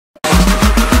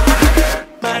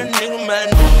What's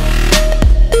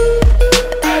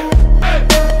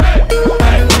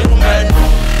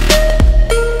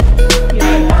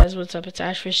up? It's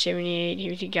Ashfish78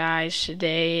 here with you guys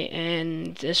today,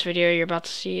 and this video you're about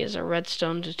to see is a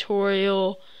Redtone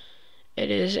tutorial.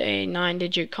 It is a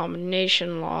 9-digit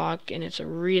combination lock, and it's a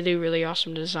really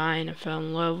awesome design. I fell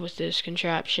in love with this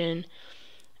contraption.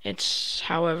 It's,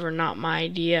 however, not my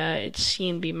idea. It's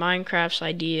CNB Minecraft's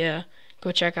idea.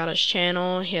 Go check out his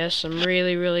channel. He has some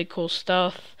really cool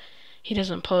stuff. He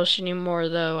doesn't post anymore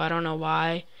though. I don't know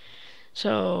why.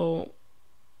 So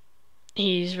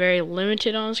he's very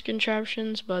limited on his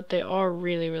contraptions, but they are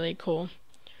really cool.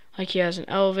 Like, he has an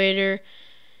elevator,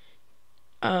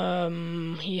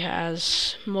 he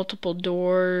has multiple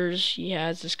doors, he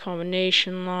has this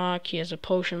combination lock, he has a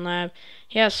potion lab,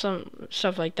 he has some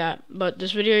stuff like that. But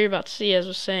this video you're about to see, as I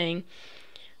was saying,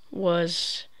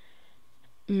 was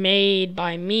made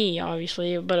by me,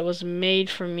 obviously, but it was made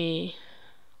for me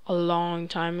a long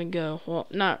time ago. Well,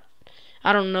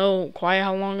 I don't know quite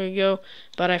how long ago,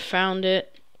 but I found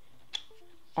it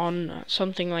on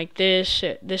something like this.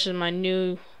 This is my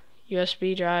new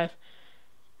USB drive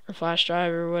or flash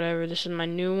drive or whatever. This is my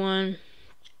new one,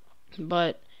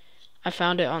 but I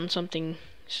found it on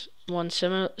one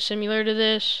similar to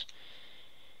this,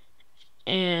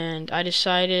 and I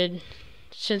decided,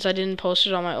 since I didn't post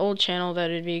it on my old channel,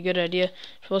 that it'd be a good idea to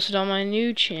post it on my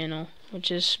new channel, which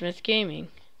is Smith Gaming.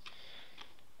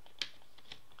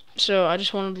 So I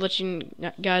just wanted to let you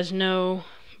guys know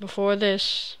before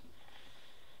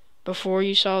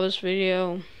you saw this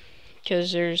video,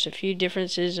 because there's a few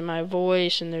differences in my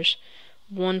voice, and there's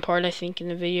one part I think in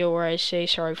the video where I say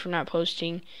sorry for not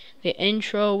posting the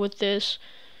intro with this,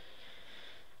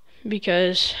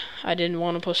 because I didn't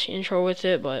want to post the intro with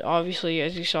it, but obviously,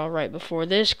 as you saw right before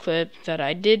this clip, that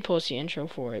I did post the intro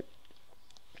for it.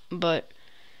 But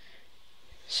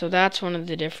so that's one of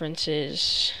the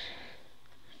differences.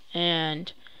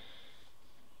 And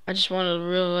I just wanted to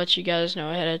really let you guys know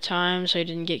ahead of time so you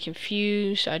didn't get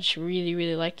confused. I just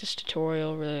really like this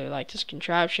tutorial, really like this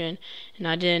contraption, and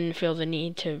I didn't feel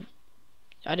it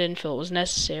was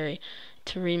necessary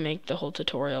to remake the whole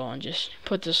tutorial and just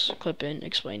put this clip in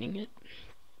explaining it.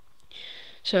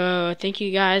 So thank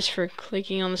you guys for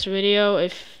clicking on this video.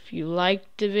 If you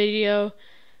liked the video,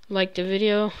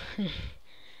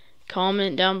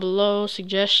 comment down below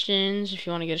suggestions. If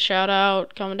you want to get a shout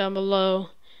out, comment down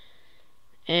below.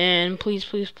 And please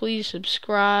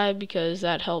subscribe, because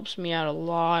that helps me out a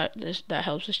lot. That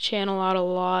helps this channel out a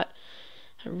lot.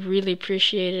 I really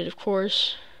appreciate it, of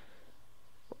course.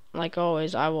 Like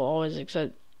always, I will always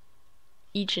accept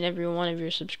each and every one of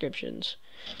your subscriptions.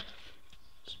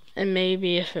 And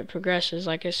maybe if it progresses,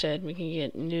 like I said, we can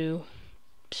get new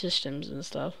systems and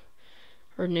stuff.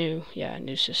 Or new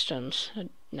systems.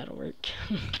 That'll work.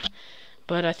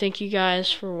 But I thank you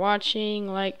guys for watching.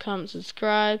 Like, comment,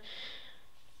 subscribe.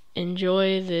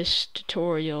 Enjoy this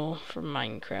tutorial for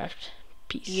Minecraft.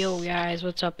 Peace. Yo guys,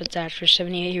 what's up? It's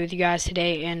Ashfish78 here with you guys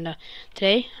today, and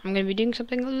today I'm going to be doing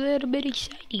something a little bit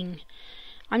exciting.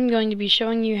 I'm going to be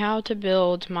showing you how to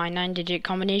build my 9-digit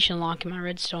combination lock in my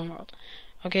Redtone world.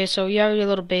 Okay, so you have your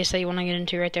little base that you want to get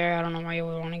into right there. I don't know why you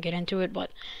would want to get into it,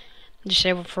 but just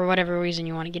say for whatever reason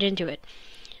you want to get into it.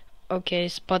 Okay,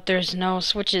 but there's no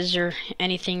switches or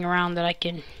anything around that I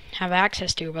can have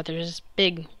access to, but there's this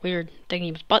big weird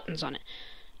thingy with buttons on it.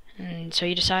 And so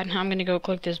you decide, I'm going to go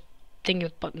click this thingy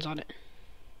with buttons on it.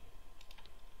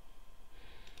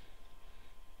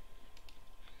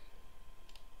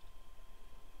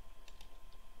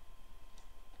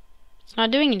 It's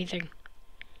not doing anything.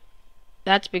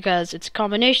 That's because it's a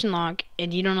combination lock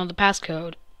and you don't know the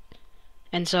passcode,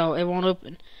 and so it won't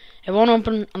open. It won't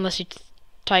open unless you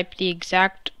type the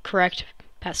exact correct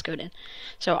passcode in.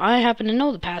 So I happen to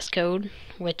know the passcode,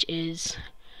 which is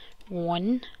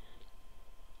 1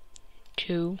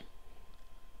 2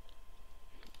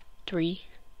 3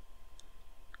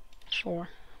 4.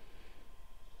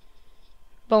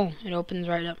 Boom, it opens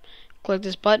right up. Click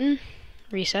this button,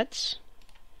 resets.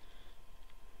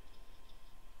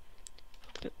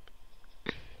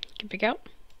 Get back out.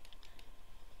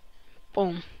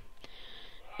 Boom.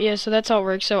 Yeah, so that's how it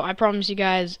works. So I promise you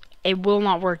guys, it will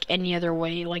not work any other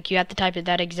way. Like, you have to type it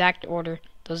that exact order,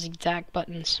 those exact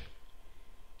buttons.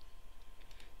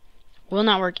 Will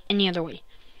not work any other way.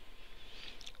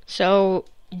 So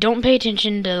don't pay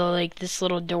attention to like this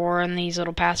little door and these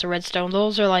little pass of redstone.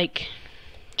 Those are like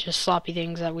just sloppy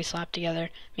things that we slapped together,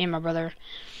 me and my brother,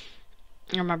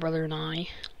 or my brother and I.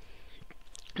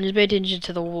 And just pay attention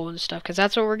to the wool and stuff, because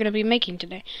that's what we're going to be making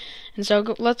today. And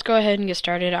so let's go ahead and get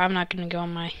started. I'm not going to go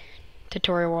on my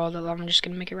tutorial world, I'm just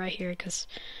going to make it right here, because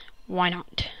why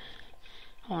not?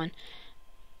 Hold on.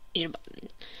 Need a button.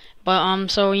 But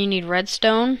so you need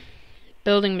redstone,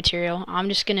 building material. I'm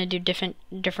just gonna do different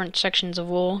sections of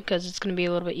wool because it's gonna be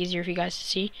a little bit easier for you guys to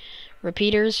see.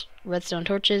 Repeaters, redstone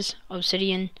torches,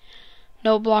 obsidian.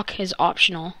 No block is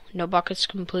optional. No block is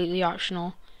completely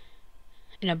optional.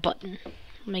 And a button.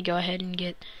 Let me go ahead and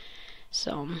get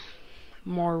some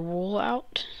more wool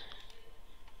out,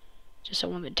 just so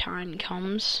when the time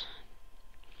comes,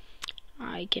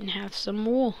 I can have some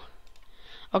wool.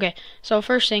 Okay, so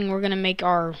first thing, we're gonna make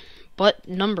our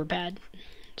number pad.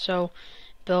 So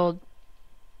build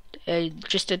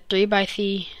just a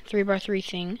 3x3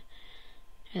 thing,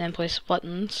 and then place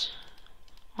buttons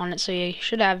on it. So you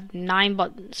should have 9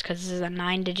 buttons because this is a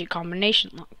 9-digit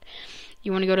combination lock.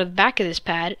 You want to go to the back of this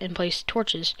pad and place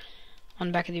torches on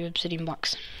the back of the obsidian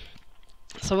blocks.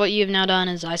 So what you have now done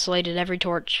is isolated every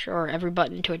torch or every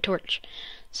button to a torch.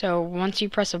 So once you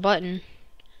press a button,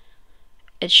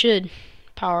 it should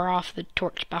power off the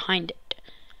torch behind it.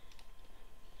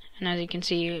 And as you can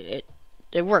see,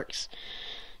 it works.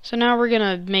 So now we're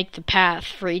gonna make the path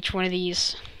for each one of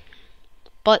these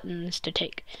buttons to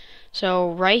take.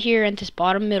 So right here at this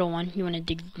bottom middle one, you want to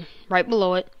dig right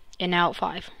below it and out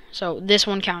 5. So this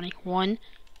one counting 1,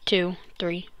 2,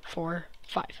 3, 4,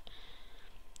 5.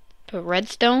 Put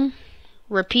redstone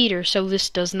repeater, so this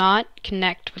does not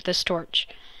connect with this torch.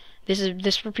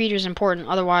 This repeater is important,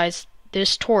 otherwise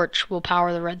this torch will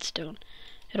power the redstone.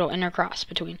 It'll intercross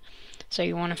between. So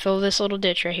you want to fill this little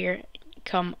ditch right here,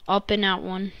 come up and out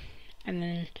one, and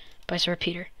then place a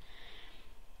repeater.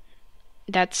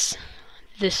 That's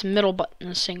this middle button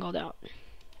is singled out.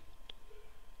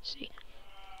 See.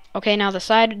 Okay, now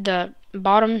the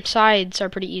bottom sides are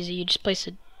pretty easy. You just place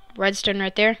a redstone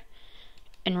right there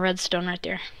and redstone right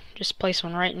there. Just place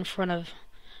one right in front of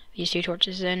these 2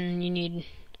 torches. Then you need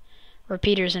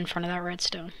repeaters in front of that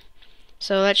redstone.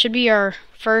 So that should be our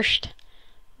first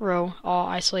row all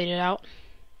isolated out.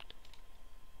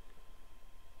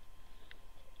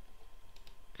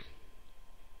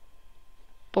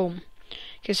 Boom.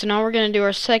 Okay, so now we're going to do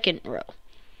our second row.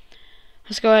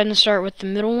 Let's go ahead and start with the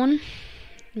middle one.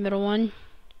 The middle one,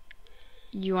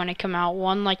 you want to come out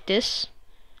one like this.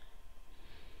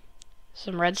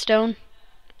 Some redstone.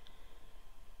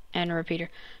 And a repeater.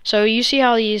 So you see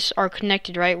how these are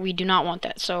connected, right? We do not want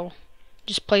that. So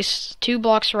just place 2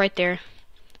 blocks right there.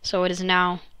 So it is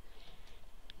now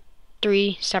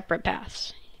 3 separate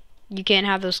paths. You can't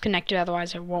have those connected,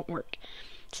 otherwise it won't work.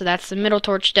 So that's the middle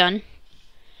torch done.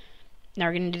 Now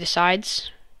we're going to do the sides.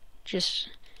 Just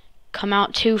come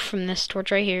out 2 from this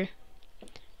torch right here.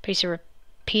 Place a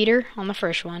repeater on the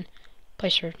first one.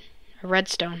 Place a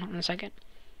redstone on the second.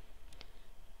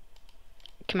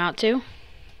 Come out 2.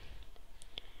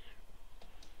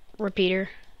 Repeater.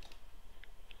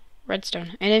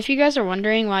 Redstone. And if you guys are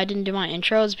wondering why I didn't do my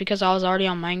intro, it's because I was already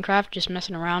on Minecraft just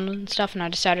messing around and stuff, and I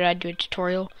decided I'd do a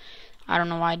tutorial. I don't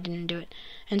know why I didn't do it.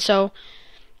 And so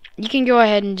you can go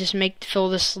ahead and just fill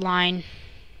this line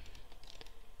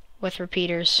with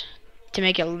repeaters to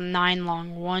make it 9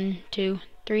 long. 1, 2,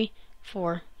 3,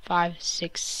 4, 5,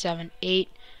 6, 7, 8.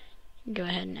 Go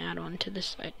ahead and add one to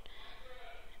this side.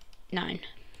 9.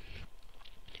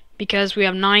 Because we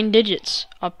have 9 digits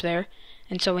up there,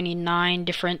 and so we need 9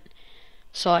 different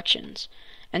selections.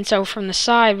 And so from the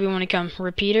side, we want to come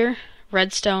repeater,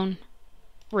 redstone,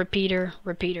 repeater,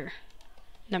 repeater.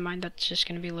 Never mind, that's just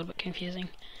going to be a little bit confusing.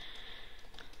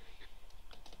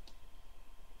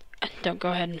 Don't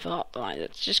go ahead and fill out the line.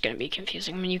 That's just going to be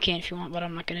confusing. I mean, you can if you want, but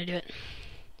I'm not going to do it.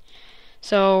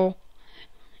 So,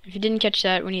 if you didn't catch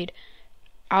that, we need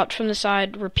out from the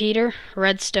side, repeater,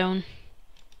 redstone,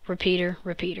 repeater,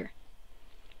 repeater.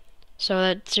 So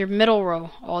that's your middle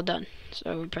row all done.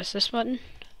 So we press this button.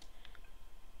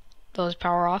 Those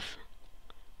power off.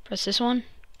 Press this one.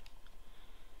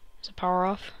 So power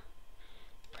off.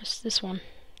 Press this one.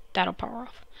 That'll power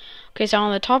off. Okay, so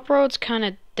on the top row it's kind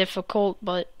of difficult,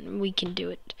 but we can do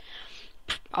it.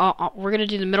 We're gonna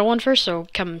do the middle one first. So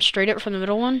come straight up from the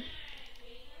middle one.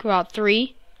 Go out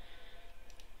 3.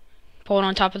 Pull it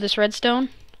on top of this redstone.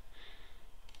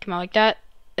 Come out like that,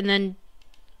 and then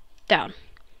down.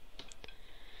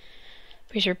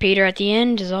 Place your repeater at the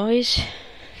end, as always,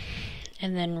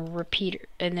 and then repeater,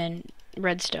 and then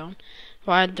redstone.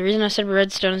 Well, the reason I said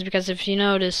redstone is because if you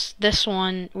notice, this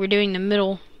one, we're doing the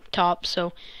middle top,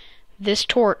 so this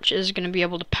torch is going to be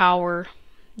able to power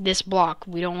this block.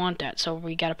 We don't want that, so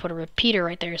we got to put a repeater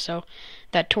right there so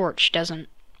that torch doesn't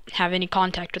have any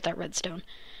contact with that redstone.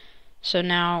 So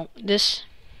now this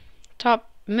top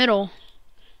middle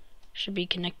should be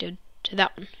connected to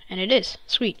that one, and it is.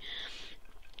 Sweet.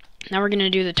 Now we're going to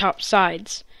do the top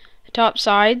sides. The top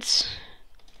sides,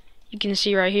 you can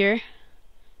see right here,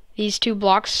 these two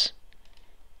blocks,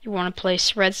 you want to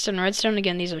place redstone, redstone.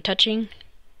 Again, these are touching.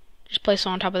 Just place it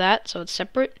on top of that so it's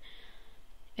separate.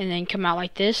 And then come out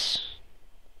like this.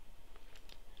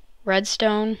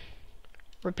 Redstone,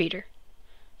 repeater.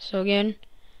 So again,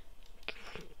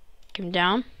 come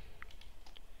down.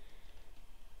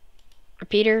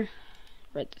 Repeater,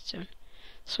 redstone.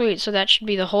 Sweet, so that should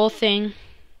be the whole thing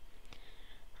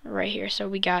right here. So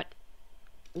we got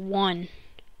 1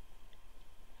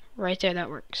 right there, that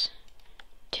works.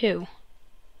 2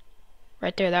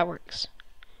 right there, that works.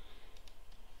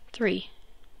 3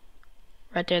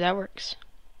 right there, that works.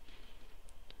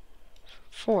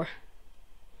 4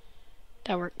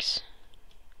 that works.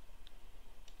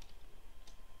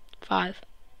 5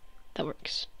 that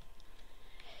works.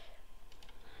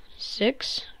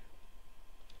 6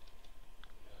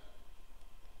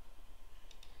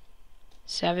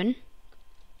 7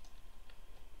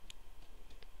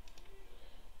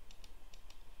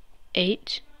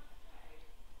 8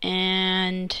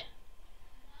 and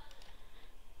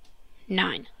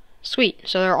 9. Sweet,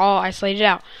 so they're all isolated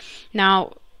out.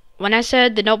 Now, when I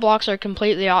said the note blocks are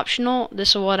completely optional,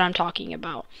 this is what I'm talking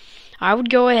about. I would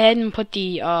go ahead and put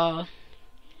the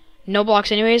note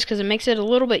blocks anyways, because it makes it a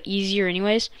little bit easier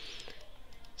anyways.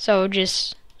 So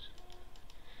just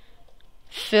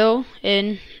fill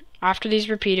in after these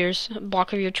repeaters a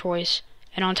block of your choice,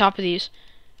 and on top of these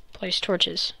place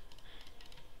torches.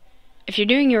 If you're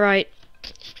doing it right,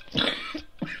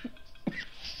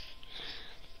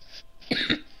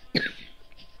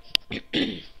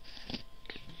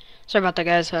 sorry about that,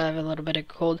 guys. I have a little bit of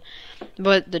cold,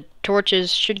 but the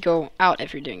torches should go out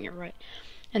if you're doing it right.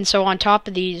 And so on top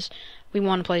of these, we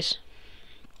want to place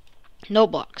note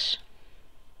blocks.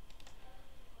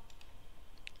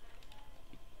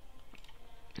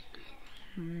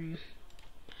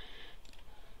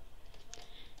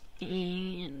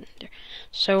 And there.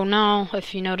 So now,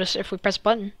 if you notice, if we press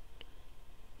button,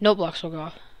 note blocks will go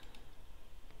off.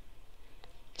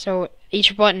 So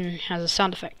each button has a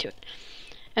sound effect to it.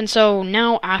 And so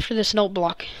now, after this note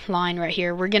block line right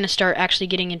here, we're going to start actually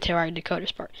getting into our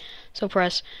decoders part. So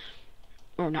press,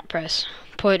 or not press,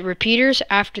 put repeaters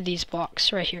after these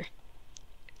blocks right here.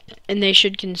 And they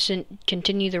should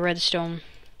continue the redstone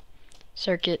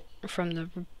circuit from the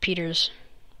repeaters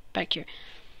back here.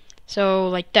 So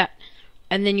like that.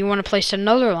 And then you want to place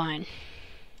another line.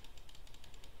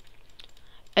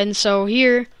 And so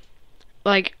here,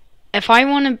 like, if I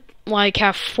want to like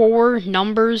have 4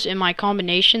 numbers in my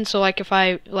combination, so like if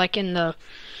I, like in the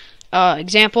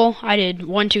example, I did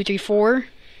 1 2 3 4.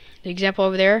 The example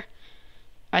over there,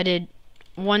 I did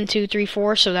 1 2 3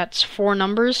 4, so that's 4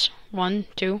 numbers, 1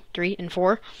 2 3 and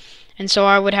 4. And so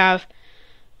I would have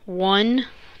 1,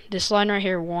 this line right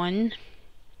here, 1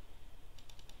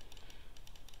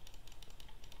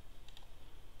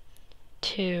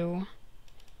 2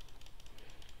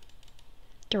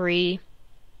 3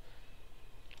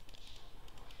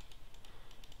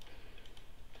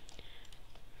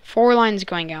 4 lines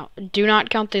going out. Do not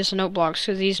count these note blocks,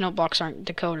 because these note blocks aren't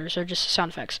decoders, they're just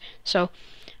sound effects. So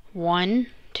 1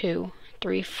 2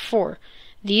 3 4.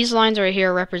 These lines right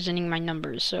here are representing my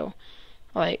numbers. So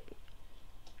like,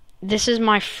 this is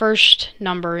my first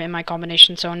number in my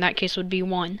combination, so in that case would be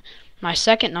 1. My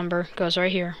second number goes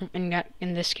right here, and that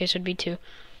in this case would be 2.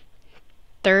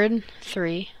 Third,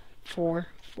 3 4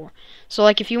 4. So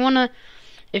like, if you wanna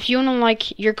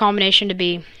like your combination to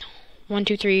be 1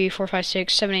 2 3 4 5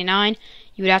 6 7 8 9,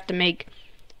 you would have to make,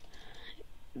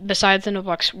 besides the note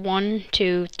blocks, 1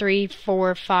 2 3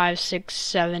 4 5 6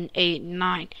 7 8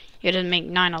 9. You have to make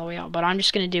 9 all the way out, but I'm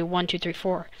just gonna do 1 2 3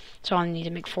 4, so I need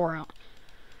to make 4 out.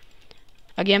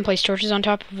 Again, place torches on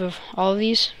top of all of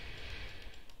these.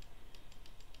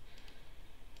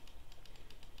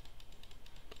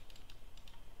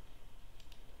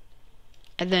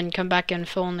 And then come back and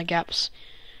fill in the gaps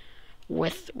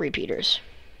with repeaters.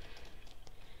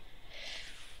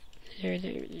 There.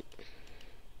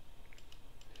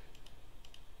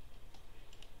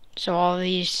 So all of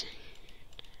these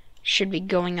should be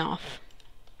going off.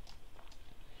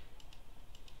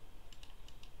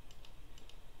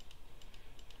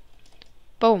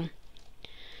 Boom.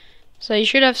 So you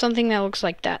should have something that looks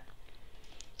like that.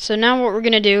 So now what we're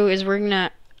going to do is we're going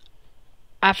to,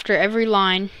 after every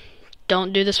line,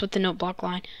 don't do this with the note block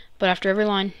line, but after every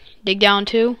line, dig down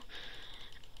 2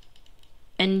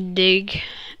 and dig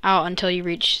out until you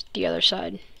reach the other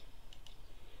side.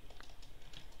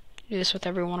 Do this with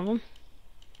every one of them.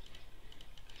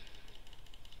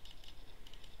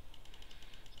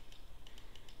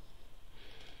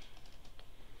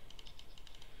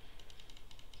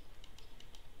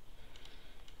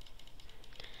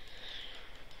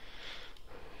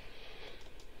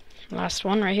 Last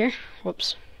one right here.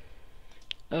 Whoops.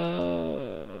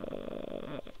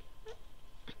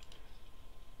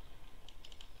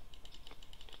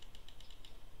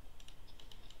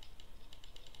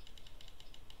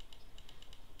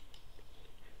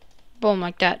 Boom,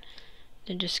 like that.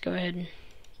 Then just go ahead and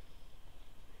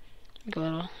make a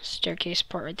little staircase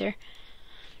part right there.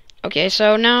 Okay,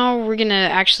 so now we're gonna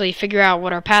actually figure out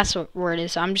what our password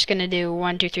is. So I'm just gonna do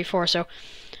 1, 2, 3, 4. So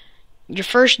your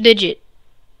first digit,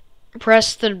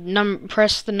 press the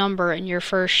number in your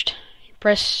first.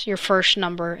 Press your first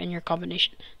number in your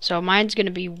combination. So mine's gonna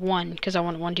be 1 because I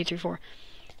want 1, 2, 3, 4.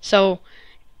 So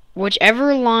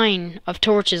whichever line of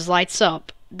torches lights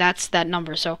up, that's that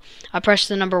number. So I press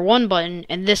the number 1 button,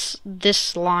 and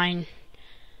this line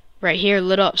right here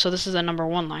lit up. So this is the number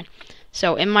 1 line.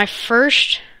 So in my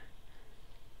first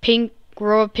pink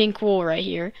row of pink wool right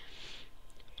here,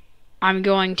 I'm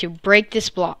going to break this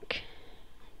block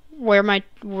where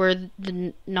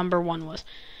the number 1 was,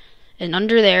 and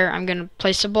under there I'm gonna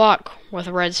place a block with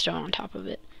a redstone on top of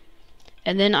it,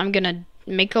 and then I'm gonna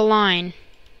make a line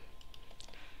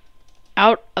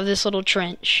out of this little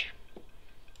trench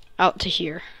out to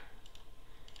here,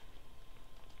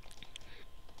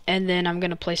 and then I'm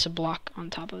gonna place a block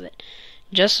on top of it.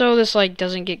 Just so this like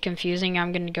doesn't get confusing,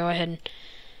 I'm gonna go ahead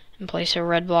and place a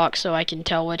red block so I can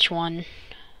tell which one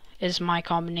is my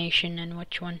combination and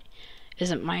which one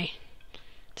isn't my.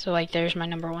 So like there's my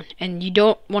number 1, and you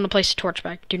don't want to place a torch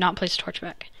back. Do not place a torch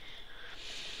back.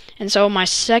 And so my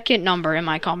second number in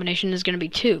my combination is going to be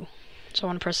 2. So I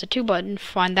want to press the 2 button,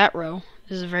 find that row.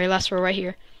 This is the very last row right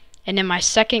here. And in my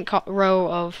second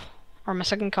my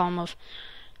second column of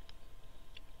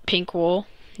pink wool,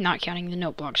 not counting the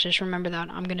note blocks, just remember that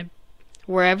I'm gonna,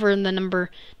 wherever the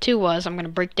number 2 was, I'm gonna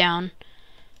break down,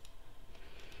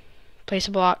 place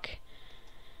a block,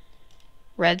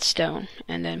 redstone,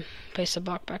 and then place the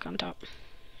block back on top.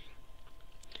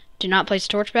 Do not place a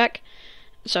torch back.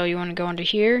 So you want to go under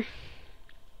here,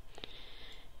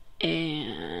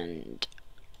 and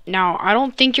now I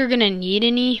don't think you're gonna need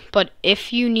any, but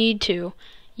if you need to,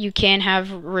 you can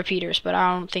have repeaters, but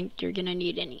I don't think you're gonna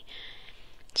need any.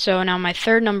 So now my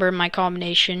third number in my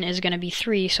combination is gonna be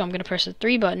 3, so I'm gonna press the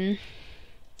 3 button,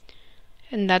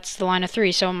 and that's the line of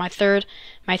 3. So my third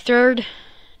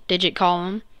digit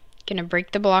column, gonna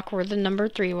break the block where the number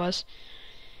 3 was,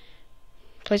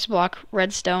 place a block,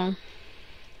 redstone,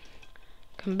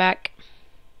 come back,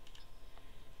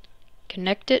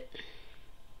 connect it,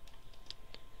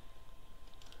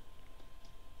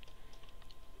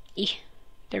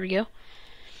 there we go,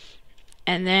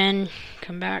 and then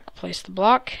come back, place the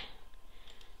block,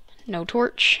 no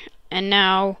torch, and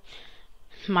now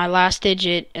my last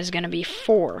digit is gonna be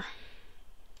 4.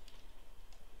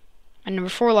 My number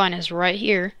 4 line is right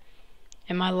here.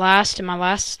 And my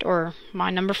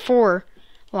number 4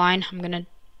 line, I'm gonna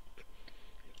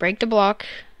break the block,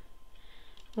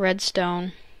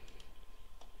 redstone,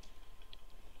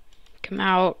 come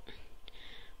out,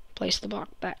 place the block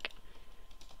back.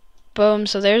 Boom,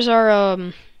 so there's our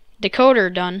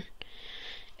decoder done.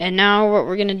 And now what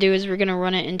we're gonna do is we're gonna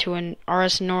run it into an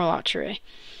RS Norlox array.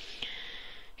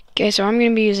 Okay, so I'm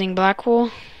gonna be using black wool.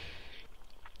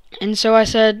 And so I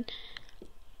said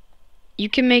you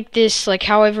can make this like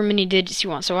however many digits you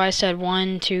want. So I said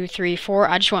 1, 2, 3, 4.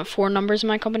 I just want 4 numbers in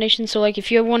my combination. So like if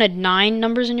you wanted 9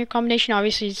 numbers in your combination,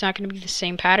 obviously it's not going to be the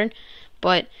same pattern.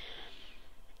 But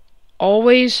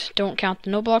always don't count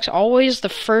the note blocks. Always the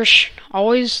first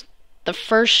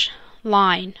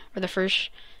line or the first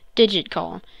digit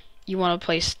column, you want to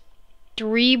place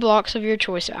 3 blocks of your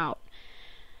choice out.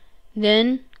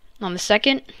 Then on the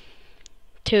second,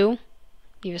 2,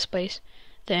 leave a space.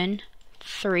 Then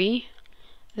 3.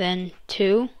 Then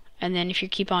 2, and then if you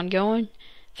keep on going,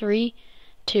 3,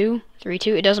 2, 3,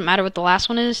 2. It doesn't matter what the last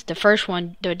one is. The first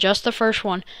one, just the first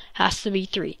one, has to be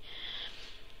 3.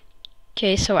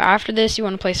 Okay, so after this, you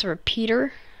want to place a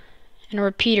repeater and a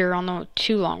repeater on the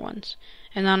 2 long ones,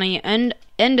 and on the end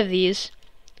of these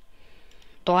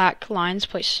black lines,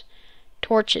 place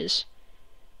torches.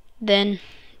 Then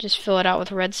just fill it out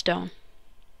with redstone.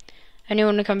 And you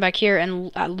want to come back here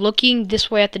and looking this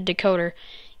way at the decoder,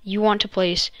 you want to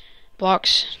place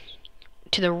blocks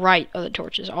to the right of the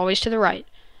torches, always to the right.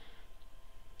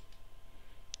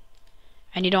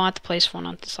 And you don't have to place one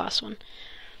on this last one.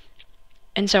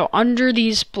 And so under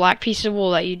these black pieces of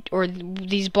wool or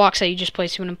these blocks that you just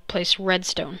placed, you want to place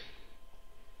redstone.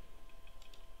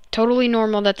 Totally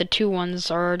normal that the 2 ones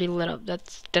are already lit up.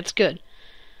 That's good.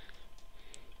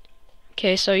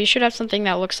 Okay, so you should have something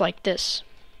that looks like this.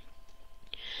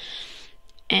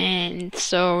 And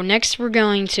so next we're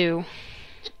going to,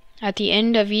 at the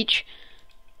end of each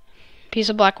piece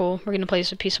of black wool, we're going to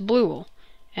place a piece of blue wool.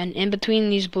 And in between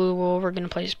these blue wool, we're going to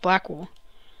place black wool.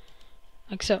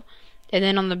 Like so. And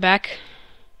then on the back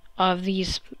of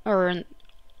these, or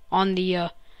on the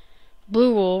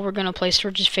blue wool, we're going to place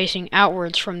torches facing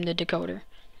outwards from the decoder.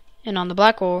 And on the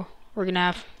black wool, we're going to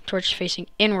have torches facing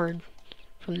inward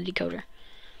from the decoder.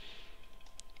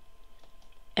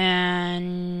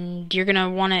 And you're going to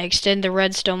want to extend the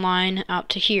redstone line out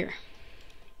to here.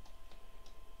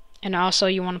 And also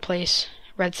you want to place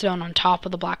redstone on top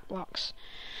of the black blocks.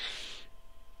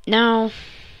 Now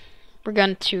we're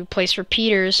going to place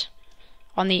repeaters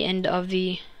on the end of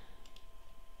the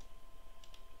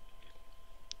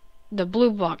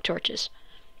blue block torches.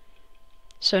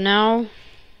 So now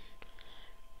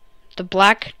the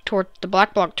black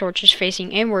block torch is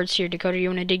facing inwards to your decoder. You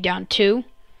want to dig down 2,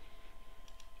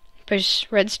 place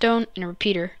redstone and a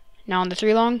repeater. Now on the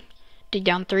 3 long, dig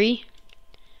down 3,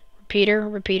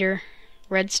 repeater,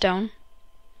 redstone,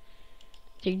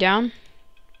 dig down,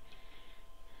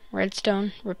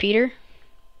 redstone, repeater,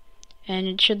 and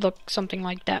it should look something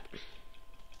like that.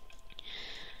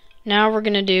 Now we're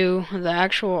going to do the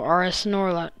actual RS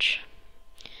NOR latch.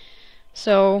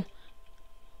 So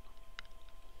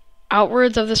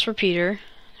outwards of this repeater,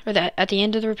 or at the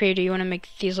end of the repeater, you want to make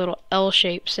these little L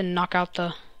shapes and knock out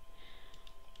the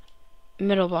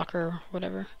middle block or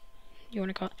whatever you want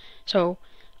to call it. So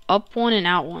up 1 and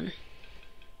out 1.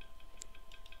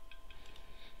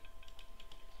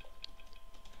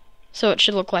 So it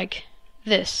should look like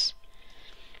this.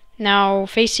 Now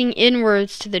facing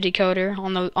inwards to the decoder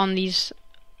on these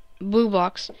blue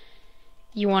blocks,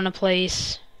 you want to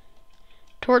place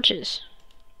torches.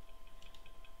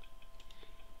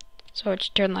 So it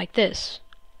should turn like this.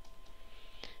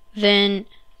 Then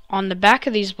on the back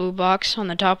of these blue blocks, on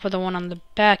the top of the one on the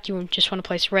back, you just want to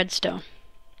place redstone.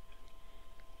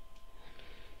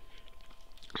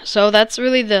 So that's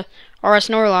really the RS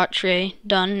NOR latch tray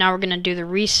done. Now we're going to do the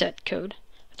reset code,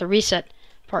 the reset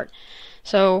part.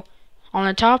 So on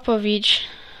the top of each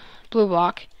blue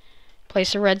block,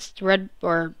 place a red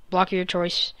or block of your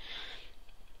choice.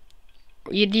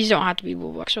 These don't have to be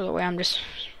blue blocks, by the way. I'm just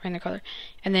writing the color.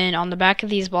 And then on the back of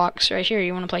these blocks right here,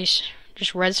 you want to place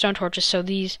just redstone torches. So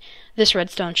this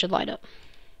redstone should light up.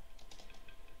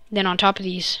 Then on top of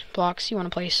these blocks, you want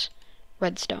to place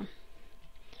redstone.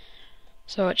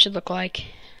 So it should look like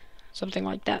something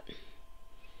like that.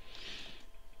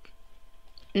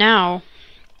 Now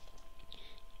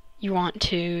you want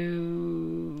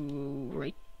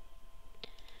to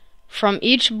from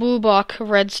each blue block of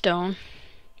redstone,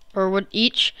 or with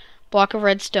each block of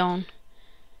redstone,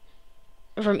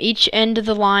 from each end of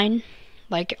the line,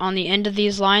 like on the end of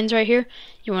these lines right here,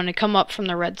 you want to come up from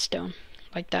the redstone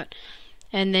like that.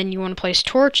 And then you want to place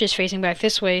torches facing back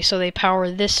this way so they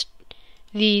power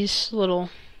these little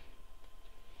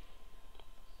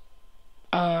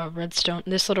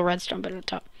this little redstone bit at the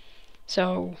top.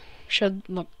 So should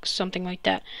look something like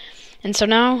that. And so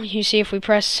now you see if we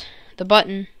press the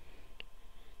button,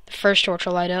 the first torch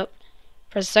will light up.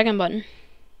 Press the second button,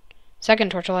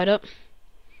 second torch will light up.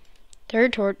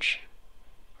 Third torch,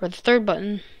 or the third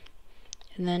button,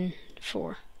 and then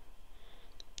 4.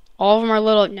 All of them are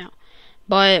lit up now,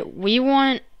 but we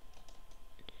want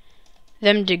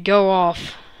them to go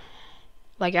off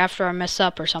like after I mess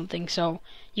up or something, so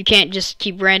you can't just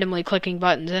keep randomly clicking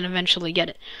buttons and eventually get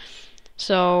it.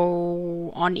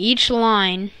 So on each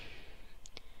line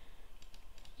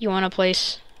you want to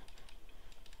place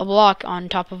a block on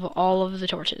top of all of the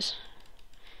torches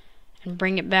and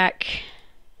bring it back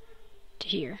to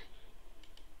here.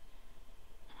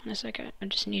 In a second, I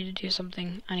just need to do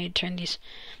something. I need to turn these,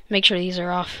 make sure these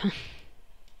are off.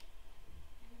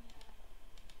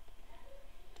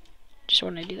 Just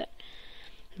want to do that.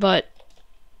 But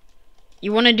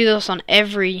you want to do this on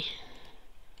every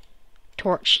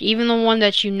torch, even the one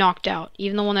that you knocked out.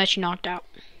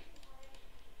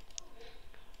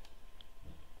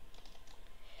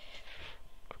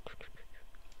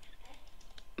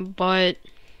 But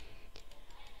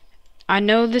I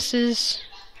know this is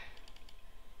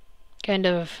kind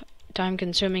of time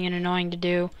consuming and annoying to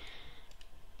do.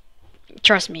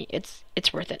 Trust me, it's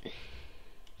worth it.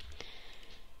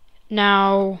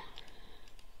 Now,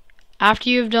 after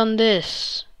you've done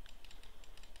this,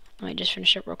 let me just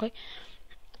finish up real quick.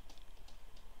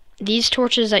 These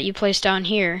torches that you place down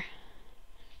here,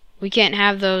 we can't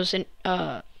have those in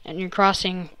your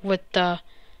crossing with the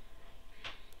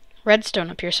redstone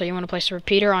up here, so you want to place a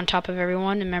repeater on top of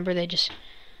everyone, and remember they just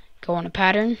go on a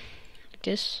pattern like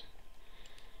this.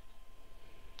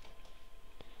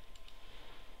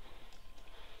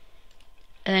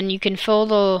 And then you can fill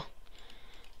the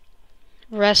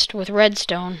rest with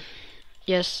redstone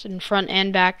Yes, in front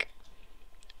and back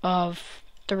of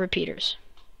the repeaters.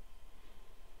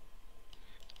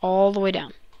 All the way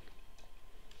down.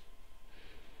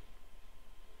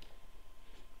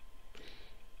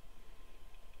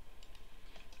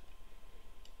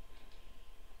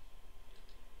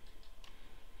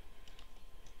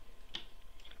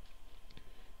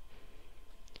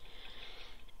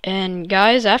 And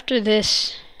guys, after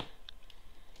this,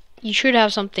 you should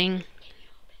have something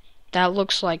that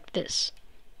looks like this.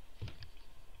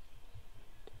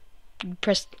 You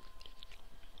press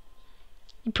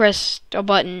a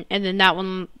button, and then that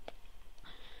one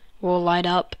will light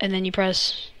up, and then you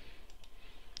press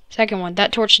second one.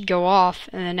 That torch should go off,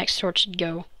 and the next torch should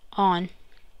go on.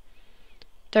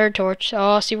 Third torch.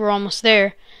 Oh, see, we're almost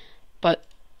there, but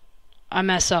I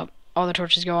mess up. All the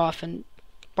torches go off, and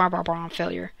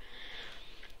failure.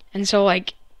 And so,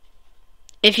 like,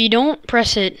 if you don't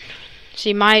press it,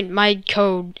 see, my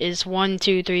code is 1,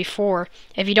 2, 3, 4.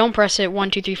 If you don't press it 1,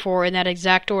 2, 3, 4 in that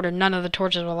exact order, none of the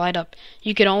torches will light up.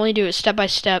 You can only do it step by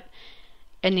step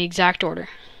in the exact order.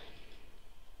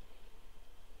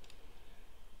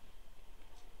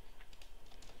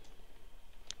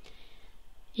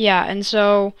 Yeah, and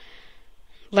so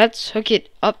let's hook it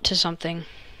up to something.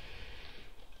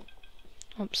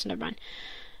 Oops, never mind.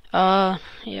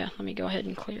 Yeah, let me go ahead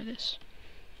and clear this.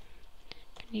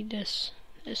 I need this.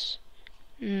 Let's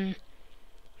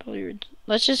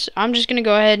just, I'm just gonna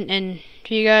go ahead and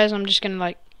for you guys, I'm just gonna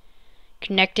like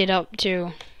connect it up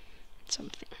to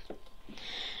something.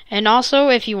 And also,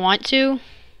 if you want to,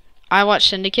 I watch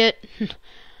Syndicate.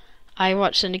 I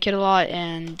watch Syndicate a lot,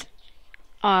 and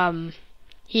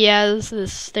he has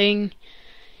this thing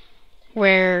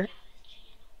where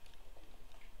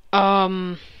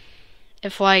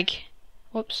if like,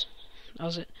 whoops, that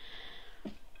was it.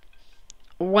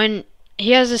 When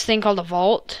he has this thing called a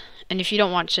vault, and if you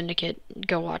don't watch Syndicate,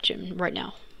 go watch him right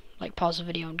now. Like, pause the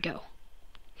video and go.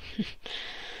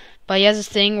 But he has this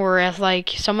thing where if like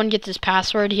someone gets his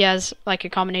password, he has like a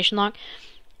combination lock,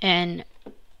 and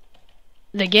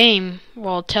the game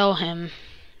will tell him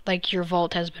like your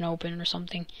vault has been opened or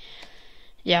something.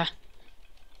 Yeah.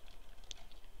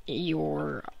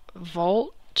 Your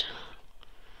vault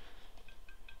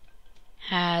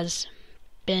has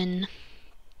been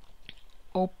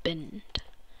opened.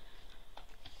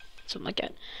 Something like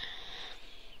that.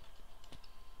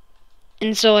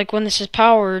 And so like when this is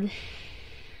powered,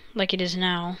 like it is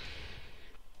now,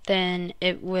 then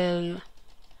it will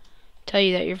tell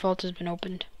you that your vault has been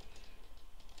opened.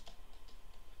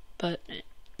 But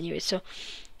anyway, so,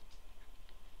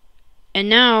 and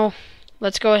now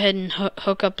let's go ahead and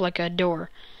hook up like a door.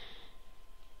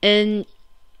 And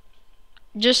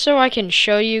just so I can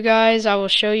show you guys, I will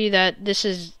show you that this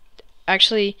is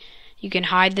actually, you can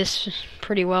hide this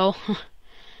pretty well.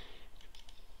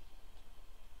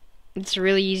 It's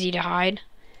really easy to hide.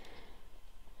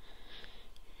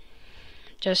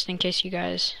 Just in case you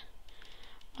guys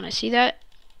want to see that.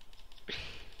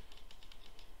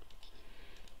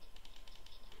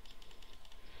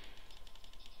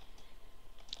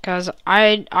 Because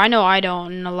I know I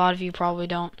don't, and a lot of you probably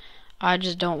don't. I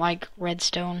just don't like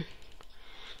redstone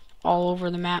all over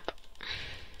the map.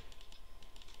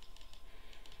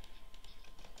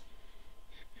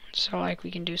 So like we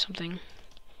can do something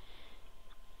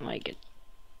like it.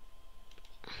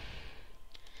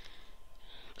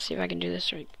 Let's see if I can do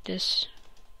this like this.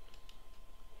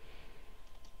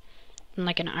 And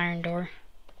like an iron door.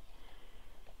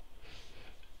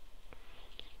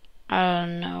 I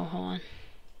don't know, hold on.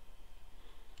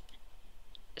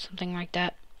 Something like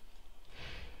that.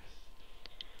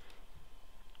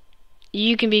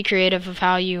 You can be creative of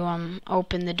how you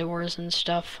open the doors and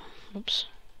stuff. Oops.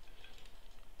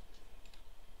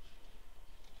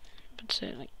 Let's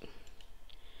say like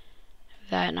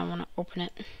that, and I want to open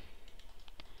it.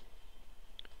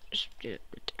 Just do it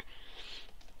right there.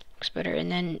 Looks better. And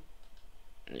then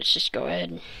let's just go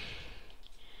ahead and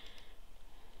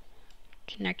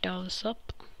connect all this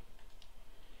up.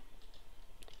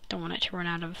 Don't want it to run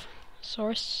out of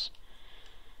source.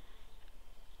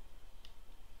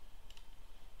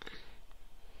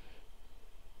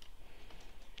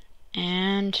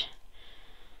 And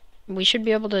we should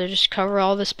be able to just cover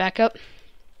all this back up.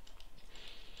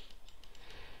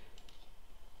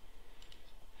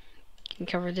 Can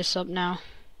cover this up now.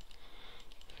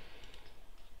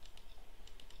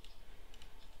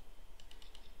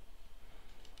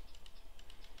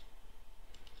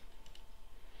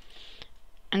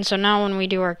 And so now when we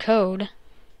do our code,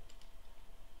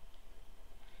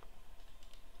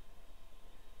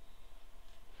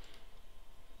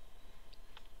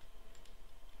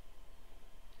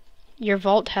 your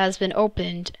vault has been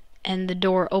opened, and the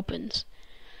door opens.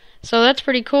 So that's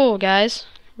pretty cool, guys.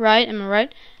 Right? Am I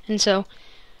right? And so,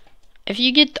 if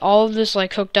you get all of this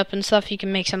like hooked up and stuff, you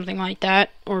can make something like that,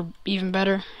 or even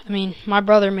better. I mean, my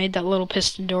brother made that little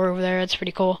piston door over there. That's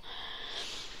pretty cool.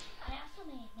 I also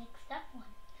made a mixed up one.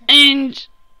 And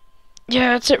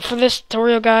yeah, that's it for this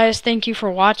tutorial, guys. Thank you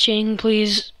for watching.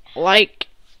 Please like,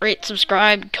 rate,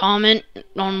 subscribe, comment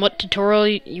on what tutorial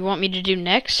you want me to do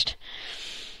next.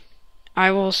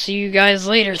 I will see you guys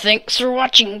later. Thanks for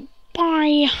watching.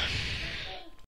 Bye.